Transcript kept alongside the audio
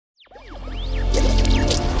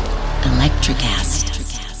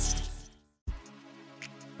Electrocast.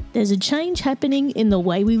 There's a change happening in the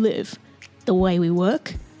way we live, the way we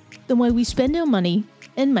work, the way we spend our money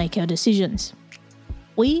and make our decisions.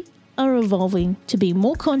 We are evolving to be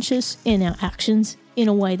more conscious in our actions in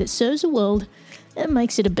a way that serves the world and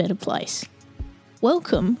makes it a better place.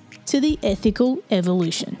 Welcome to the Ethical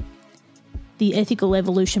Evolution. The Ethical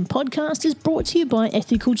Evolution podcast is brought to you by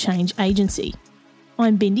Ethical Change Agency.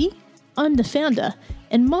 I'm Bindi, I'm the founder,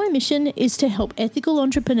 and my mission is to help ethical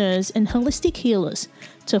entrepreneurs and holistic healers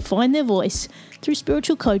to find their voice through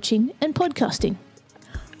spiritual coaching and podcasting.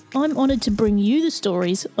 I'm honoured to bring you the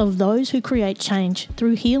stories of those who create change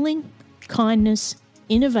through healing, kindness,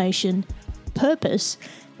 innovation, purpose,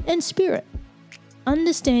 and spirit.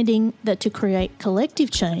 Understanding that to create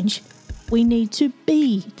collective change, we need to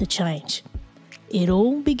be the change. It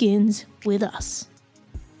all begins with us.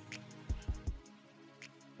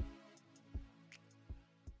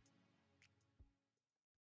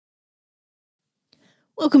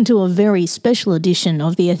 Welcome to a very special edition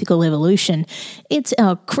of the Ethical Evolution. It's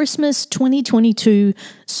our Christmas 2022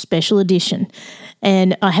 special edition.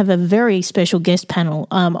 And I have a very special guest panel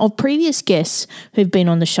of previous guests who've been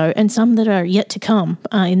on the show and some that are yet to come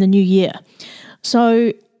in the new year.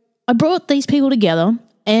 So I brought these people together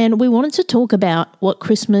and we wanted to talk about what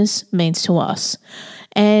Christmas means to us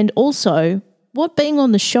and also what being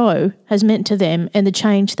on the show has meant to them and the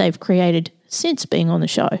change they've created since being on the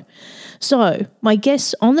show. So my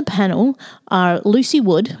guests on the panel are Lucy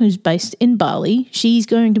Wood, who's based in Bali. She's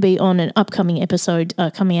going to be on an upcoming episode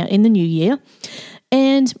coming out in the new year.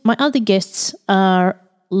 And my other guests are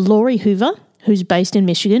Laurie Hoover, who's based in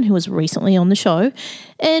Michigan, who was recently on the show,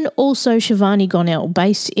 and also Shivani Gonel,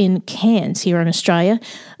 based in Cairns here in Australia.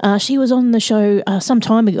 She was on the show some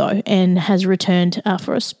time ago and has returned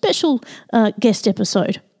for a special guest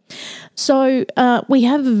episode. So we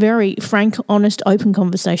have a very frank, honest, open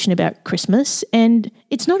conversation about Christmas, and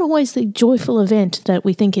it's not always the joyful event that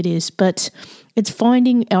we think it is, but it's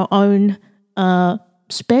finding our own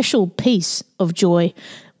special piece of joy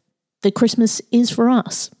that Christmas is for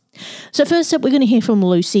us. So first up, we're going to hear from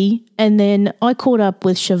Lucy, and then I caught up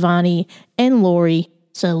with Shivani and Laurie.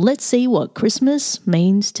 So let's see what Christmas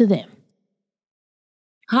means to them.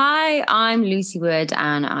 Hi, I'm Lucy Wood,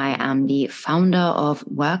 and I am the founder of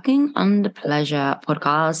Working Under Pleasure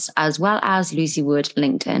podcast, as well as Lucy Wood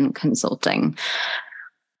LinkedIn Consulting.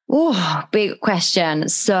 Oh, big question.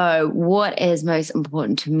 So what is most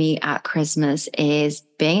important to me at Christmas is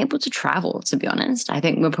being able to travel, to be honest. I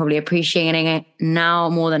think we're probably appreciating it now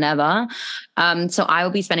more than ever. So I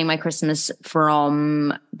will be spending my Christmas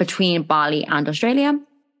from between Bali and Australia.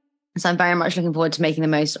 So I'm very much looking forward to making the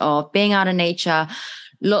most of being out in nature,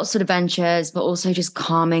 lots of adventures, but also just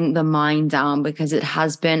calming the mind down because it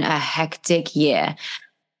has been a hectic year.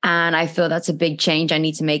 And I feel that's a big change I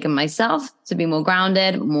need to make in myself to be more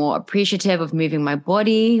grounded, more appreciative of moving my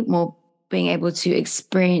body, more being able to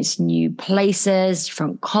experience new places,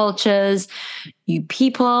 different cultures, new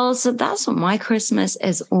people. So that's what my Christmas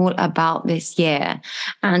is all about this year.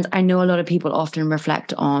 And I know a lot of people often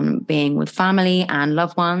reflect on being with family and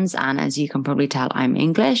loved ones. And as you can probably tell, I'm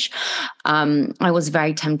English. I was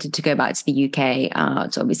very tempted to go back to the UK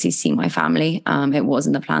to obviously see my family. It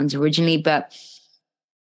wasn't the plans originally, but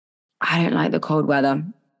I don't like the cold weather.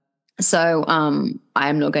 So I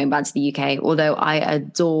am not going back to the UK, although I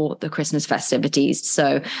adore the Christmas festivities.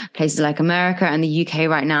 So places like America and the UK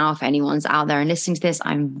right now, if anyone's out there and listening to this,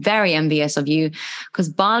 I'm very envious of you because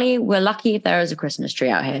Bali, we're lucky if there is a Christmas tree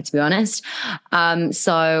out here, to be honest.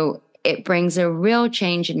 So it brings a real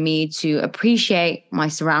change in me to appreciate my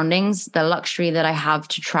surroundings, the luxury that I have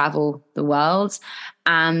to travel the world,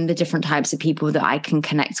 and the different types of people that I can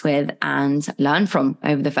connect with and learn from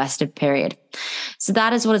over the festive period. So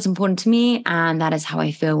that is what is important to me. And that is how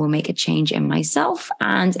I feel will make a change in myself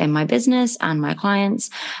and in my business and my clients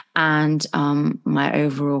and my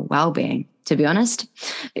overall well-being, to be honest.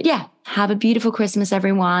 But yeah, have a beautiful Christmas,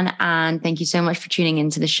 everyone. And thank you so much for tuning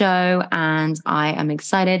into the show. And I am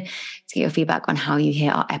excited to get your feedback on how you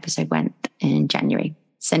hear our episode went in January.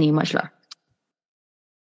 Sending you much love.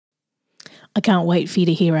 I can't wait for you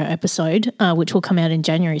to hear our episode, which will come out in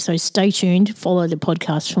January. So stay tuned, follow the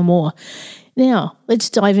podcast for more. Now, let's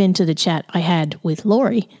dive into the chat I had with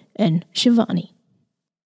Laurie and Shivani.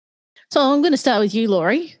 So I'm going to start with you,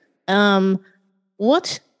 Laurie.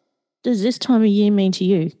 What does this time of year mean to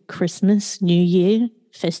you? Christmas, New Year,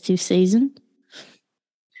 festive season?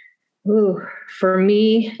 Ooh, for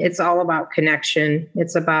me, it's all about connection.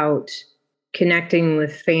 It's about connecting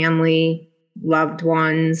with family, loved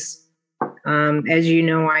ones. As you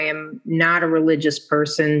know, I am not a religious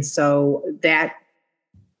person, so that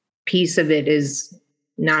piece of it is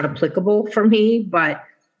not applicable for me, but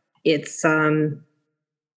it's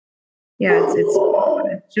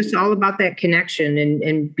it's just all about that connection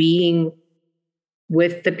and being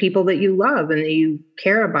with the people that you love and that you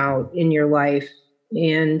care about in your life,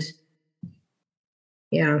 and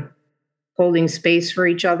holding space for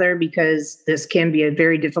each other, because this can be a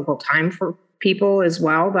very difficult time for people as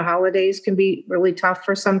well. The holidays can be really tough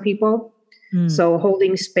for some people. So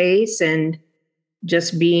holding space and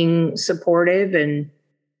just being supportive, and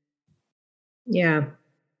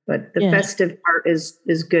but the festive part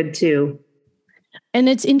is good too. And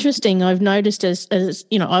it's interesting. I've noticed as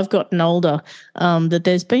I've gotten older, that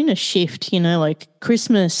there's been a shift. Like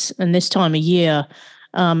Christmas and this time of year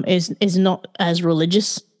is not as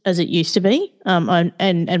religious as it used to be.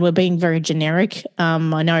 And we're being very generic.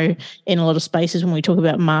 I know in a lot of spaces when we talk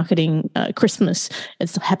about marketing Christmas,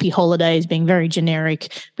 it's happy holidays, being very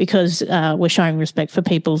generic, because we're showing respect for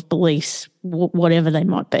people's beliefs, whatever they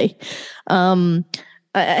might be.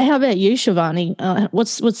 How about you, Shivani?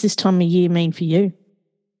 What's this time of year mean for you?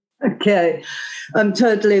 Okay, I'm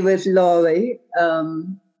totally with Laurie.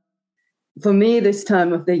 For me, this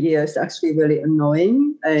time of the year is actually really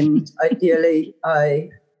annoying, and ideally I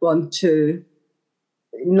want to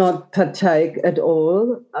not partake at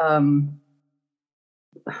all.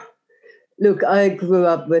 Look, I grew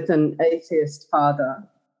up with an atheist father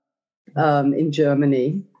in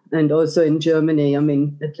Germany. And also in Germany, I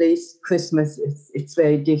mean, at least Christmas, it's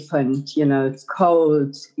very different. It's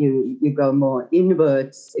cold, you go more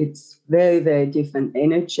inwards. It's very, very different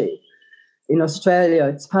energy. In Australia,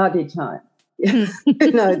 it's party time.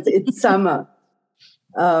 It's summer.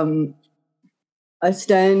 I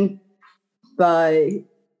stand by,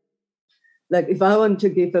 like, if I want to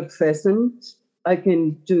give a present, I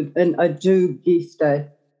can do, and I do give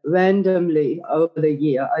that randomly over the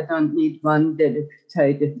year. I don't need one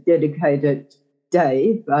dedicated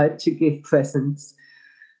day, right, to give presents.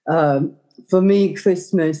 For me,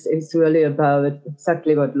 Christmas is really about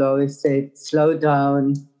exactly what Laurie said: slow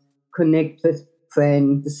down, connect with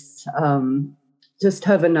friends, just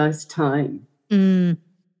have a nice time.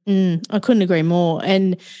 I couldn't agree more.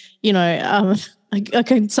 And, I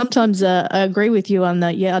can sometimes agree with you on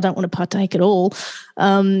that. Yeah, I don't want to partake at all,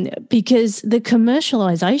 because the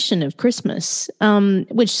commercialization of Christmas,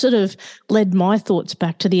 which sort of led my thoughts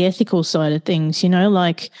back to the ethical side of things,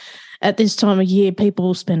 like at this time of year,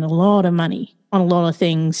 people spend a lot of money on a lot of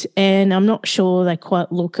things, and I'm not sure they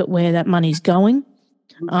quite look at where that money's going,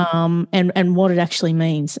 and what it actually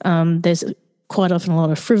means. There's quite often a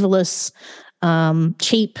lot of frivolous,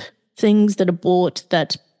 cheap things that are bought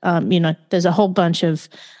that, there's a whole bunch of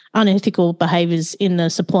unethical behaviours in the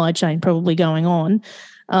supply chain probably going on.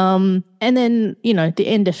 And then, the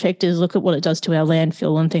end effect is look at what it does to our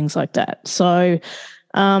landfill and things like that. So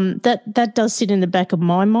that does sit in the back of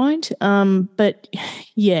my mind. But,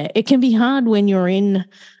 yeah, it can be hard when you're in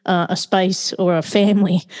a space or a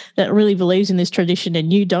family that really believes in this tradition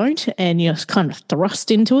and you don't, and you're kind of thrust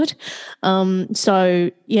into it. So,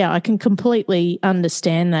 yeah, I can completely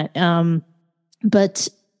understand that. But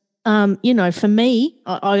for me,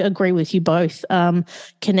 I agree with you both.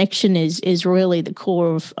 Connection is really the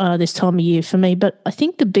core of this time of year for me. But I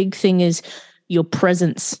think the big thing is your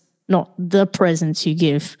presence, not the presents you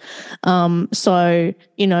give. So,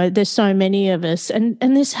 there's so many of us, and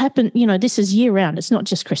this happened, this is year round. It's not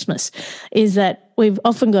just Christmas, is that we've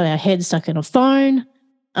often got our heads stuck in a phone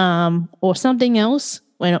or something else.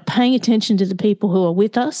 We're not paying attention to the people who are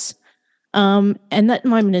with us. And that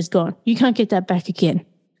moment is gone. You can't get that back again.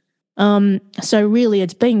 So really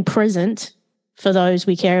it's being present for those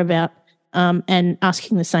we care about, and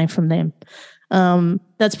asking the same from them.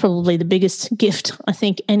 That's probably the biggest gift I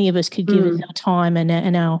think any of us could give is our time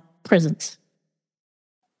and our presence.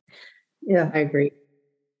 Yeah, I agree.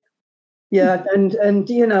 Yeah, and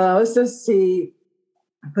I also see,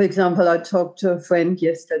 for example, I talked to a friend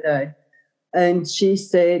yesterday, and she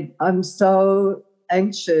said, I'm so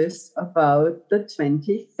anxious about the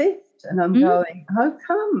 25th. And I'm going, how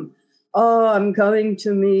come? Oh, I'm going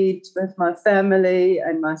to meet with my family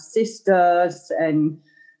and my sisters, and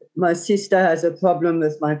my sister has a problem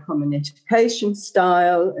with my communication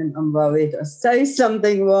style, and I'm worried I say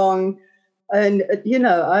something wrong. And,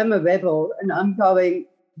 I'm a rebel, and I'm going,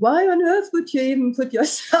 why on earth would you even put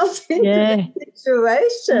yourself in that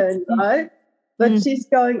situation, right? But she's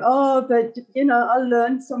going, but, I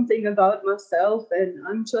learned something about myself, and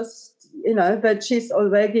I'm just, but she's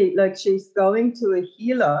already, she's going to a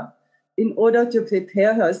healer in order to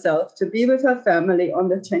prepare herself to be with her family on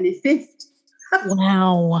the 25th.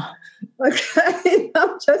 Wow. Okay,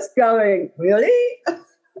 I'm just going, really?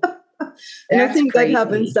 And I That's think crazy. that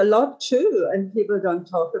happens a lot too, and people don't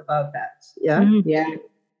talk about that. Yeah.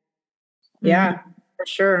 Yeah, for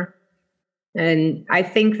sure. And I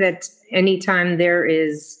think that anytime there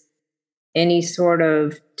is any sort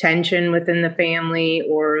of tension within the family,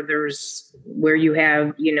 or there's where you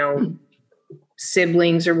have,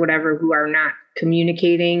 siblings or whatever who are not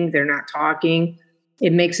communicating, they're not talking,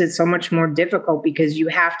 it makes it so much more difficult because you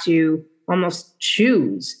have to almost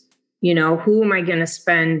choose, who am I going to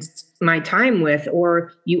spend my time with,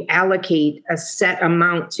 or you allocate a set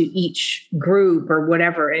amount to each group or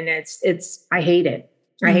whatever. And I hate it.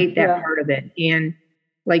 I hate that part of it. And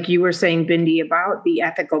like you were saying, Bindi, about the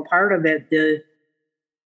ethical part of it,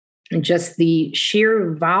 just the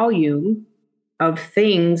sheer volume of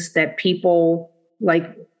things that people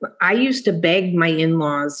like. I used to beg my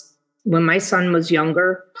in-laws when my son was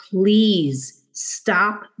younger, please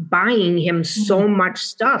stop buying him so much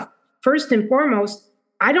stuff. First and foremost,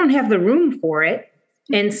 I don't have the room for it.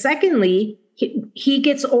 And secondly, he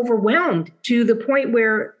gets overwhelmed to the point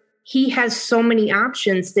where he has so many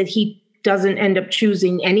options that he doesn't end up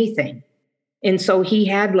choosing anything. And so he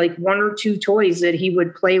had like one or two toys that he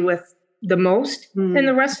would play with the most, and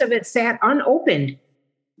the rest of it sat unopened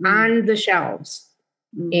on the shelves.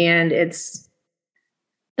 And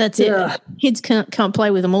that's it. Kids can't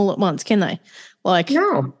play with them all at once, can they? Like,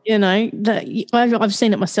 no, I've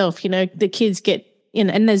seen it myself. The kids get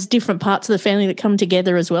and there's different parts of the family that come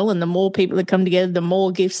together as well. And the more people that come together, the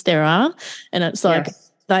more gifts there are. And it's like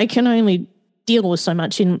they can only deal with so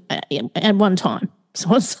much at one time.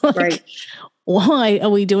 So it's like, why are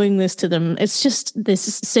we doing this to them? It's just this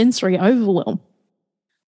sensory overwhelm.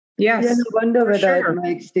 Yes. Yeah, no wonder whether it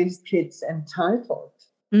makes these kids entitled.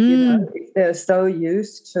 If they're so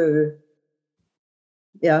used to,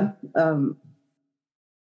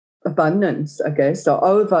 abundance, I guess, or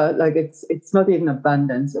over, like it's not even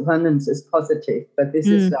abundance. Abundance is positive, but this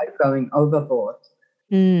is like going overboard.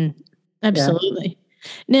 Absolutely.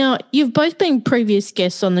 Now, you've both been previous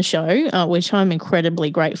guests on the show, which I'm incredibly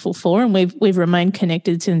grateful for, and we've remained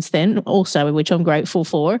connected since then also, which I'm grateful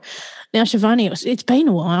for. Now, Shivani, it's been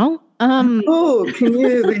a while. Can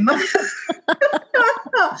you remind?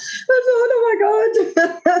 Oh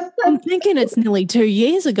my God. I'm thinking it's nearly 2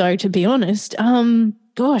 years ago, to be honest.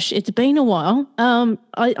 Gosh, it's been a while.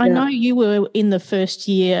 I know you were in the first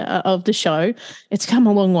year of the show. It's come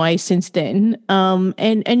a long way since then.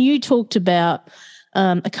 And you talked about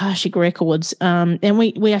Akashic Records, and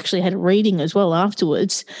we actually had a reading as well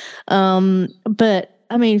afterwards. But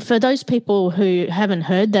I mean, for those people who haven't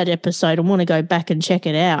heard that episode and want to go back and check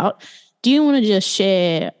it out, do you want to just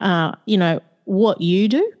share, what you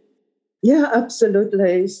do? Yeah,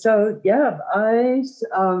 absolutely. So, I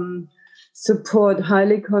support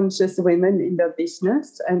highly conscious women in their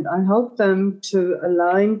business, and I help them to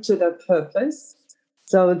align to their purpose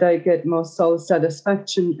so they get more soul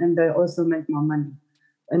satisfaction and they also make more money.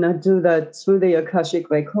 And I do that through the Akashic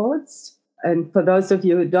Records. And for those of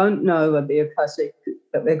you who don't know what the Akashic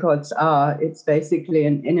Records are, it's basically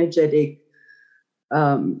an energetic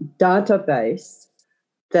database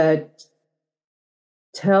that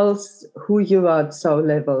tells who you are at soul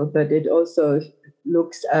level, but it also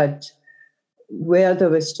looks at where the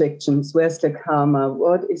restrictions, where's the karma,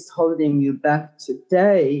 what is holding you back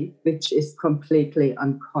today, which is completely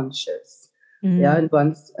unconscious. And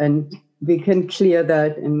we can clear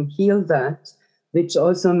that and heal that, which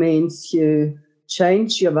also means you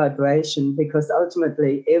change your vibration, because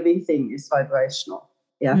ultimately everything is vibrational.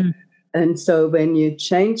 And so when you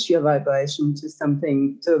change your vibration to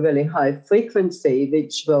something, to a really high frequency,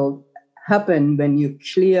 which will happen when you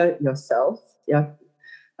clear yourself,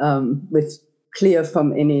 with clear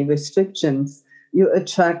from any restrictions, you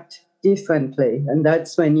attract differently. And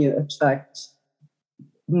that's when you attract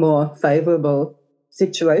more favorable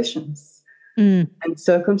situations and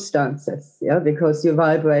circumstances, because you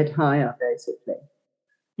vibrate higher, basically.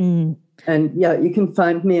 And you can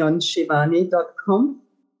find me on shivani.com.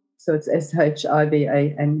 So it's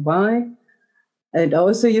SHIVANY. And I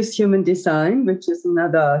also use human design, which is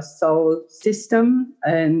another soul system.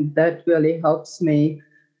 And that really helps me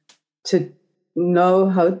to know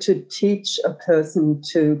how to teach a person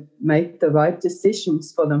to make the right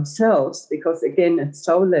decisions for themselves. Because again, at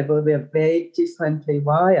soul level, we are very differently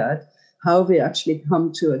wired, how we actually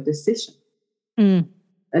come to a decision.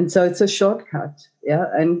 And so it's a shortcut.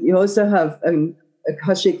 And you also have an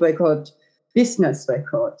Akashic Record, business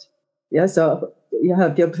record. So you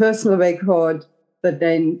have your personal record, but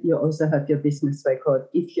then you also have your business record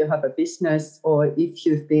if you have a business or if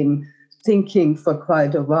you've been thinking for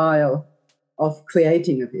quite a while of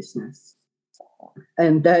creating a business.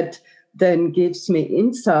 And that then gives me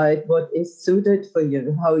insight what is suited for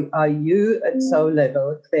you. How are you at soul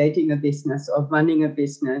level creating a business or running a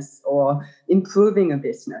business or improving a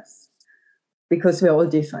business? Because we're all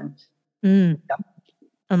different. Yeah.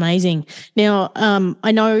 Amazing. Now,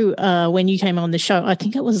 I know when you came on the show, I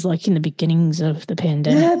think it was like in the beginnings of the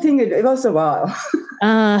pandemic. Yeah, I think it was a while.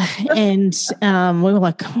 And we were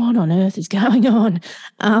like, what on earth is going on?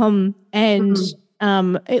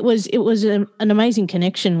 It was an amazing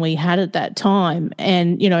connection we had at that time.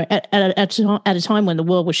 And, you know, at a time when the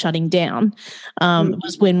world was shutting down,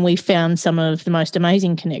 was when we found some of the most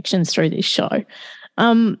amazing connections through this show.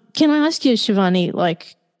 Can I ask you, Shivani,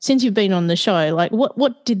 like, since you've been on the show, like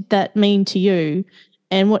what did that mean to you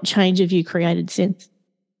and what change have you created since?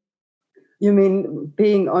 You mean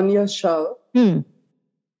being on your show?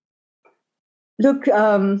 Look,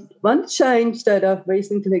 one change that I've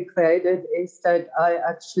recently created is that I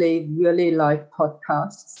actually really like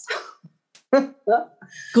podcasts.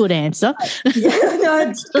 Good answer. Yeah, no,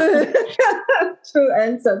 it's true. True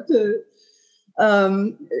answer too.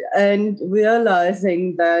 And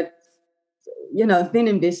realizing that, you know, I've been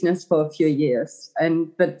in business for a few years,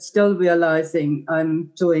 but still realizing I'm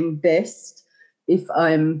doing best if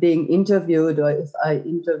I'm being interviewed or if I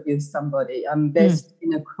interview somebody. I'm best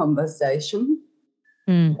in a conversation.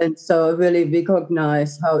 And so I really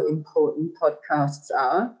recognize how important podcasts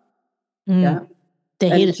are. Yeah.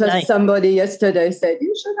 And just somebody yesterday said,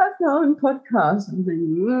 you should have your own podcast. I'm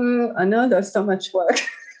thinking, I know there's so much work.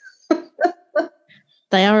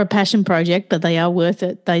 They are a passion project, but they are worth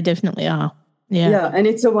it. They definitely are. Yeah. Yeah. And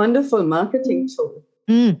it's a wonderful marketing tool.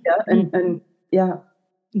 Yeah. And yeah.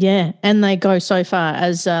 Yeah, and they go so far,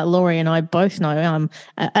 as Laurie and I both know,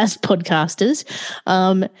 as podcasters.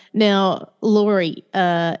 Now, Laurie,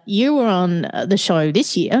 you were on the show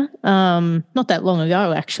this year, not that long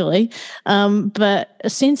ago, actually. But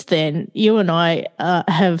since then, you and I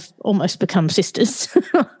have almost become sisters.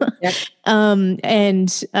 Yep.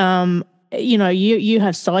 You know, you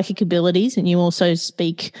have psychic abilities and you also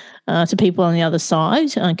speak to people on the other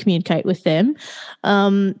side and communicate with them.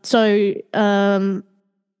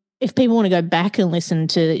 If people want to go back and listen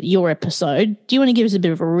to your episode, do you want to give us a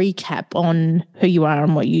bit of a recap on who you are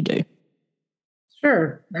and what you do?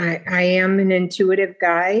 Sure. I am an intuitive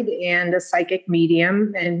guide and a psychic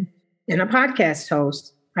medium and a podcast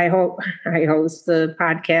host. I host the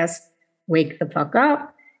podcast Wake the Fuck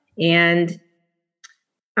Up. And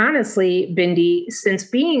honestly, Bindi, since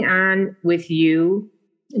being on with you,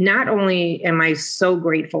 not only am I so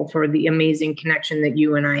grateful for the amazing connection that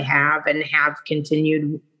you and I have and have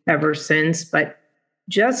continued ever since, but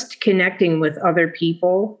just connecting with other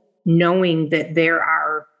people, knowing that there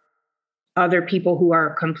are other people who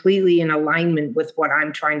are completely in alignment with what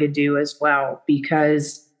I'm trying to do as well,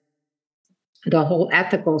 because the whole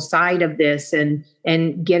ethical side of this and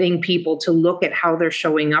getting people to look at how they're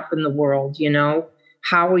showing up in the world, you know,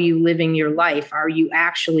 how are you living your life? Are you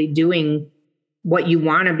actually doing what you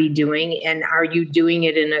want to be doing? And are you doing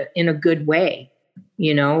it in a good way?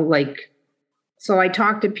 You know, like, so I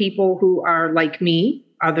talk to people who are like me,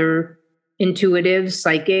 other intuitives,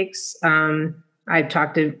 psychics. I've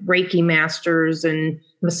talked to Reiki masters and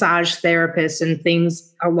massage therapists and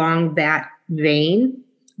things along that vein.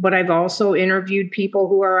 But I've also interviewed people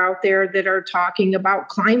who are out there that are talking about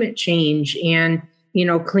climate change and, you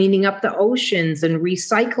know, cleaning up the oceans and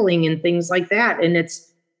recycling and things like that. And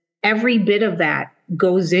it's every bit of that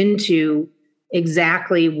goes into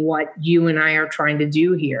exactly what you and I are trying to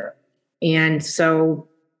do here. And so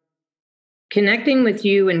connecting with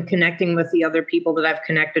you and connecting with the other people that I've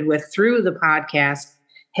connected with through the podcast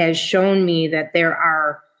has shown me that there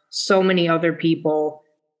are so many other people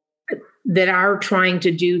that are trying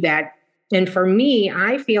to do that. And for me,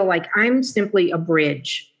 I feel like I'm simply a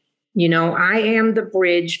bridge. You know, I am the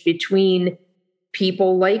bridge between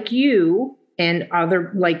people like you and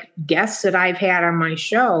other like guests that I've had on my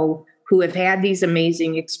show who have had these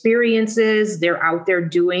amazing experiences. They're out there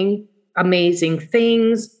doing amazing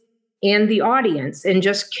things, and the audience, and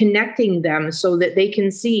just connecting them so that they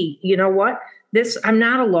can see, you know what, I'm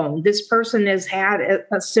not alone. This person has had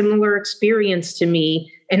a similar experience to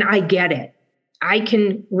me, and I get it. I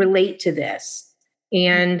can relate to this.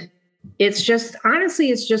 And it's just, honestly,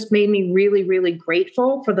 it's just made me really, really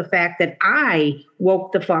grateful for the fact that I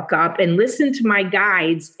woke the fuck up and listened to my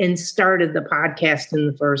guides and started the podcast in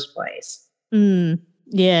the first place.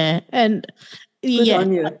 Yeah. And Good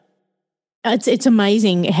on you. It's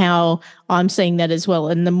amazing how I'm seeing that as well.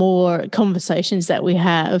 And the more conversations that we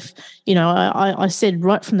have, you know, I said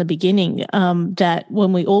right from the beginning that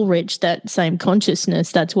when we all reach that same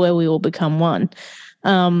consciousness, that's where we all become one.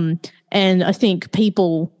 And I think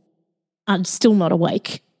people are still not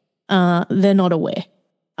awake. They're not aware.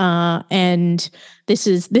 And this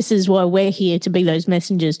is why we're here, to be those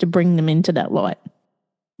messengers, to bring them into that light.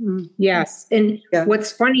 Yes. And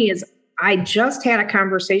what's funny is I just had a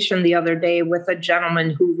conversation the other day with a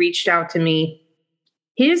gentleman who reached out to me.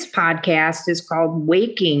 His podcast is called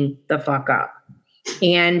Waking the Fuck Up.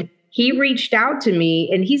 And he reached out to me,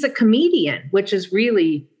 and he's a comedian, which is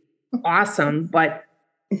really awesome, but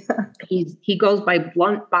he goes by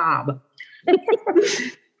Blunt Bob.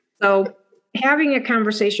 So having a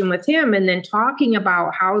conversation with him and then talking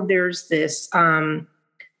about how there's this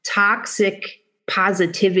toxic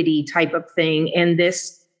positivity type of thing, and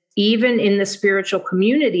this, even in the spiritual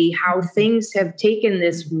community, how things have taken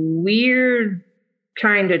this weird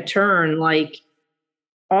kind of turn. Like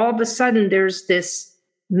all of a sudden there's this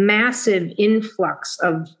massive influx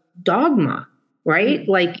of dogma, right?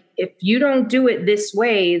 Like if you don't do it this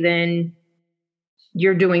way, then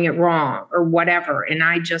you're doing it wrong or whatever. And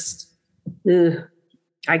I just,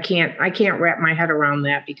 I can't wrap my head around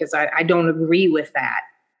that, because I don't agree with that.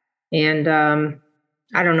 And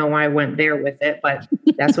I don't know why I went there with it, but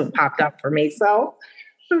that's what popped up for me. So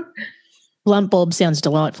Blunt Bob sounds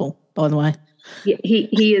delightful, by the way.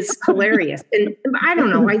 He is hilarious. And I don't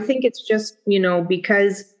know. I think it's just,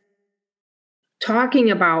 because talking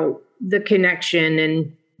about the connection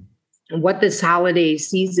and what this holiday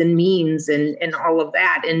season means and all of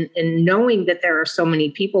that, and knowing that there are so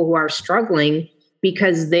many people who are struggling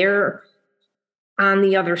because they're on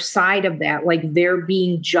the other side of that, like they're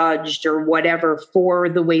being judged or whatever for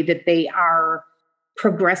the way that they are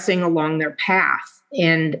progressing along their path.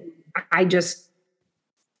 And I don't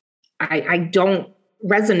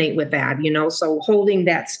resonate with that, so holding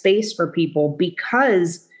that space for people,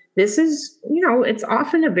 because this is, it's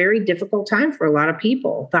often a very difficult time for a lot of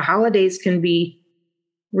people. The holidays can be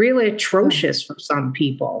really atrocious for some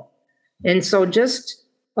people. And so just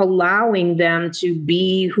allowing them to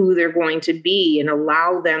be who they're going to be and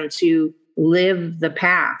allow them to live the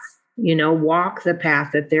path, walk the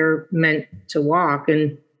path that they're meant to walk,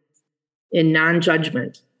 and in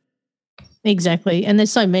non-judgment. Exactly. And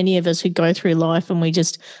there's so many of us who go through life and we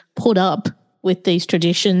just put up with these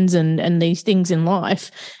traditions and these things in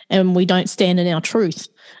life, and we don't stand in our truth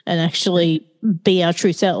and actually be our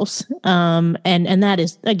true selves. And that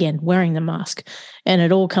is, again, wearing the mask. And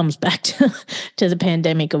it all comes back to the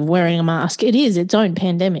pandemic of wearing a mask. It is its own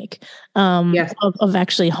pandemic of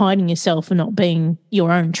actually hiding yourself and not being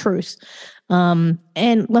your own truth. And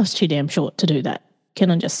life's too damn short to do that,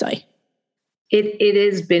 can I just say? It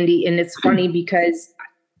is, Bindi, and it's funny because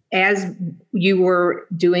as you were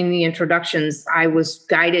doing the introductions, I was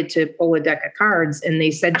guided to pull a deck of cards, and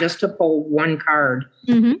they said just to pull one card.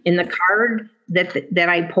 Mm-hmm. And the card that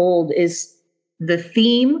I pulled is the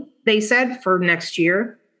theme, they said, for next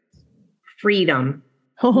year: freedom.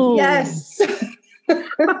 Oh. Yes.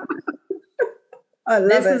 I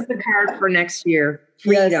love this is the card for next year: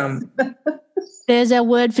 freedom. Yes. There's our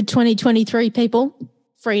word for 2023, people.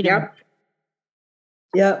 Freedom. Yep.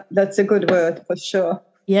 Yeah, that's a good word for sure.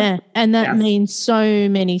 Yeah, and that means so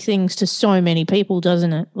many things to so many people,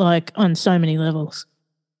 doesn't it? Like on so many levels.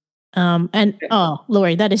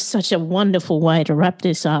 Laurie, that is such a wonderful way to wrap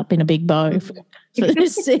this up in a big bow for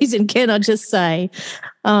this season. Can I just say,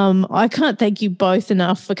 I can't thank you both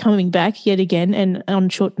enough for coming back yet again, and on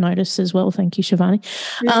short notice as well. Thank you, Shivani.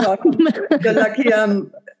 You're welcome. The lucky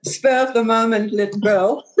spur of the moment little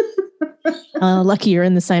girl. Lucky you're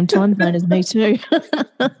in the same time zone as me too.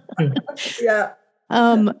 Yeah.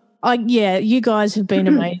 You guys have been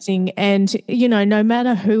amazing. And, no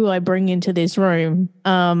matter who I bring into this room,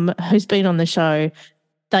 who's been on the show,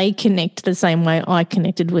 they connect the same way I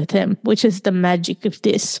connected with them, which is the magic of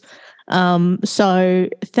this. So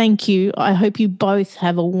thank you. I hope you both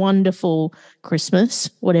have a wonderful Christmas,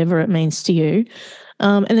 whatever it means to you.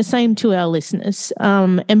 And the same to our listeners.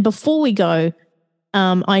 And before we go,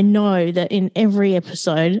 I know that in every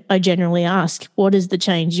episode, I generally ask, what is the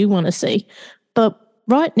change you want to see? But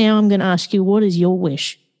right now, I'm going to ask you, what is your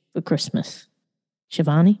wish for Christmas?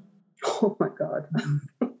 Shivani? Oh, my God.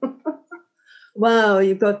 Wow,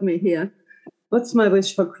 you got me here. What's my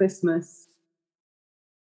wish for Christmas?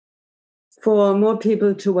 For more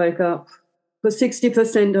people to wake up. For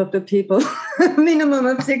 60% of the people, minimum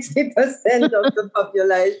of 60% of the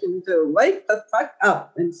population to wake the fuck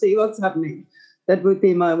up and see what's happening. That would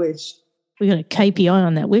be my wish. We got a KPI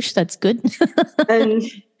on that wish. That's good. And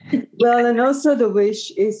also the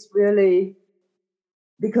wish is really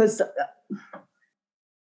because,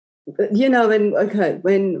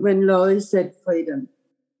 when Laurie said freedom,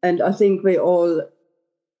 and I think we all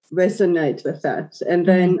resonate with that. And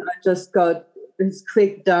then I just got this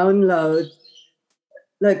quick download.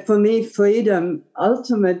 Like for me, freedom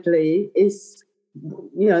ultimately is,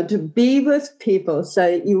 to be with people.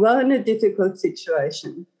 Say you are in a difficult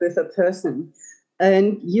situation with a person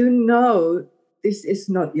and this is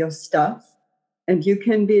not your stuff, and you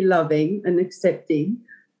can be loving and accepting,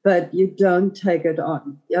 but you don't take it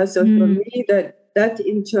on. Yeah. So for me, that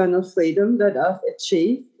internal freedom that I've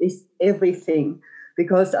achieved is everything,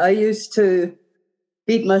 because I used to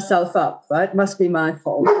beat myself up, right? Must be my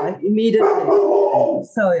fault, right? Immediately.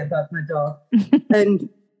 Sorry about my dog. And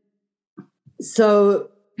so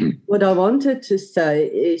what I wanted to say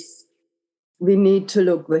is we need to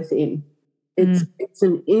look within. It's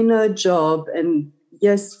an inner job, and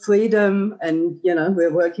yes, freedom, and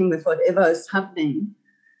we're working with whatever is happening.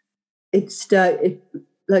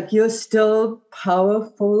 Like you're still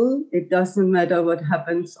powerful. It doesn't matter what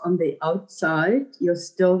happens on the outside. You're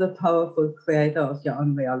still the powerful creator of your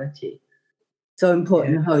own reality. So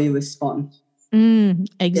important how you respond.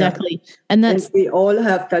 Exactly. Yeah. And we all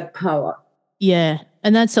have that power. Yeah.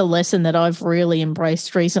 And that's a lesson that I've really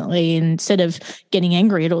embraced recently. Instead of getting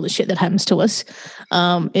angry at all the shit that happens to us,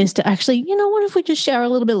 is to actually, what if we just share a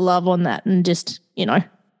little bit of love on that and just,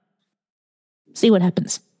 see what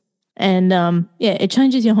happens. And it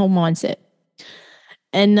changes your whole mindset.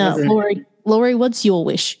 And Laurie, what's your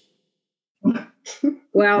wish?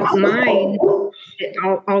 Well, mine,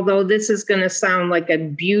 although this is going to sound like a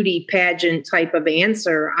beauty pageant type of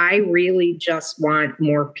answer, I really just want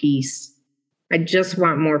more peace. I just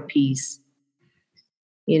want more peace.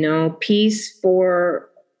 Peace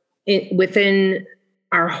within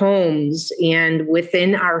our homes and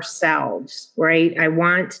within ourselves, right? I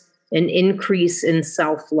want an increase in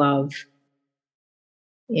self-love.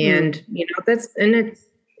 And,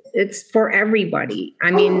 it's for everybody.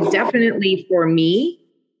 I mean, definitely for me,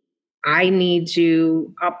 I need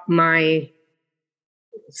to up my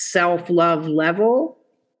self-love level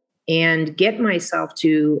and get myself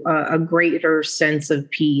to a greater sense of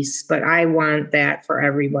peace. But I want that for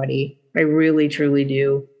everybody. I really, truly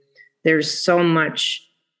do. There's so much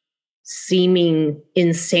seeming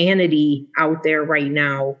insanity out there right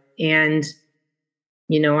now. And,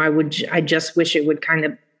 I just wish it would kind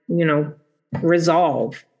of,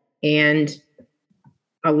 resolve and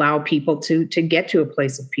allow people to get to a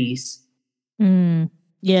place of peace.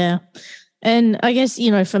 Yeah. And I guess,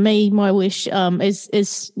 for me, my wish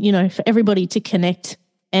is for everybody to connect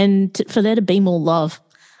and for there to be more love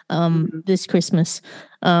this Christmas.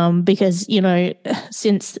 Because,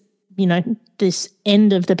 since, this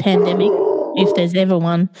end of the pandemic, if there's ever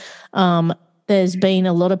one, there's been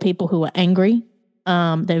a lot of people who are angry.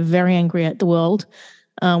 They're very angry at the world.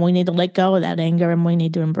 We need to let go of that anger and we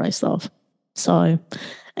need to embrace love. So,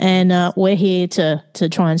 and we're here to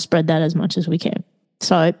try and spread that as much as we can.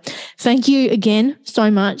 So thank you again so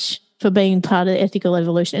much for being part of Ethical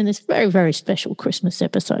Evolution in this very, very special Christmas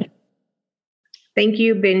episode. Thank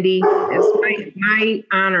you, Bindi. It's my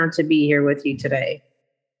honor to be here with you today.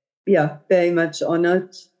 Yeah, very much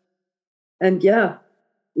honored. And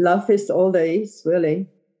love is all there is, really.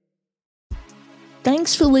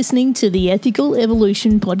 Thanks for listening to the Ethical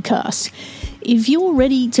Evolution podcast. If you're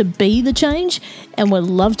ready to be the change and would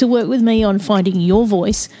love to work with me on finding your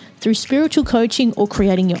voice through spiritual coaching or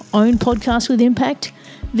creating your own podcast with impact,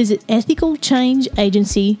 visit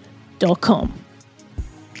ethicalchangeagency.com.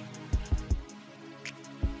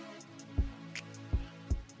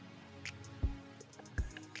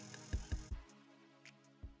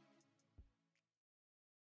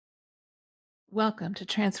 Welcome to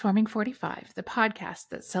Transforming 45, the podcast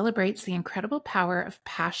that celebrates the incredible power of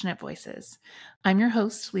passionate voices. I'm your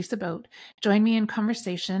host, Lisa Boat. Join me in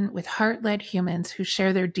conversation with heart-led humans who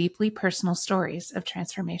share their deeply personal stories of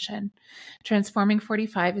transformation. Transforming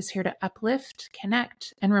 45 is here to uplift,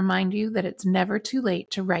 connect, and remind you that it's never too late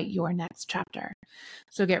to write your next chapter.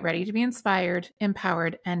 So get ready to be inspired,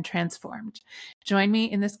 empowered, and transformed. Join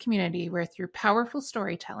me in this community where through powerful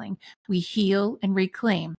storytelling, we heal and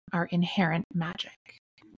reclaim our inherent magic.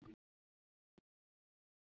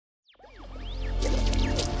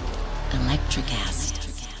 Electricast.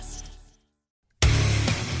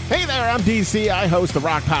 Hey there, I'm DC. I host the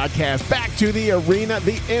rock podcast Back to the Arena,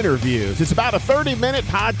 The Interviews. It's about a 30-minute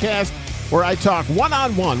podcast where I talk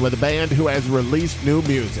one-on-one with a band who has released new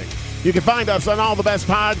music. You can find us on all the best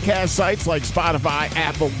podcast sites like Spotify,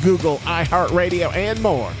 Apple, Google, iHeartRadio, and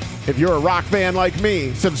more. If you're a rock fan like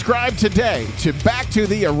me, subscribe today to Back to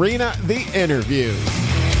the Arena, The Interviews.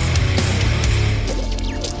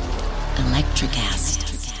 Electricast.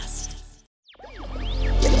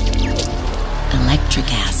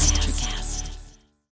 Electricast.